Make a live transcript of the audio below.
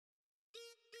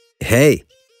Hey,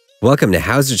 welcome to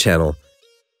How's Your Channel.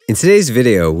 In today's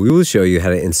video, we will show you how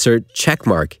to insert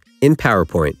checkmark in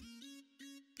PowerPoint.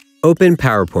 Open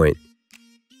PowerPoint.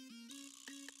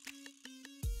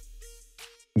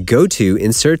 Go to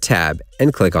Insert tab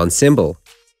and click on Symbol.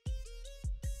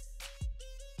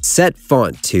 Set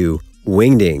font to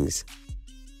Wingdings.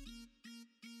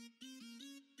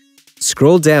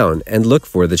 Scroll down and look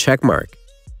for the checkmark.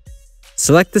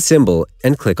 Select the symbol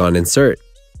and click on Insert.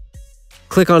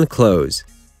 Click on Close.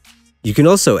 You can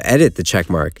also edit the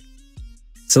checkmark.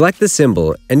 Select the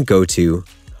symbol and go to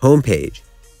Homepage.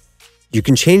 You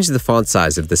can change the font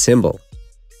size of the symbol.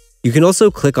 You can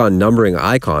also click on numbering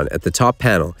icon at the top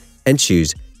panel and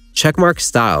choose Checkmark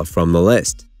Style from the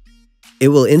list. It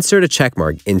will insert a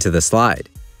checkmark into the slide.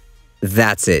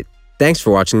 That's it. Thanks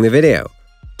for watching the video.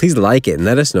 Please like it and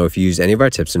let us know if you use any of our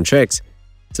tips and tricks.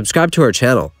 Subscribe to our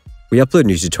channel. We upload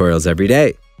new tutorials every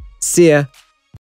day. See ya!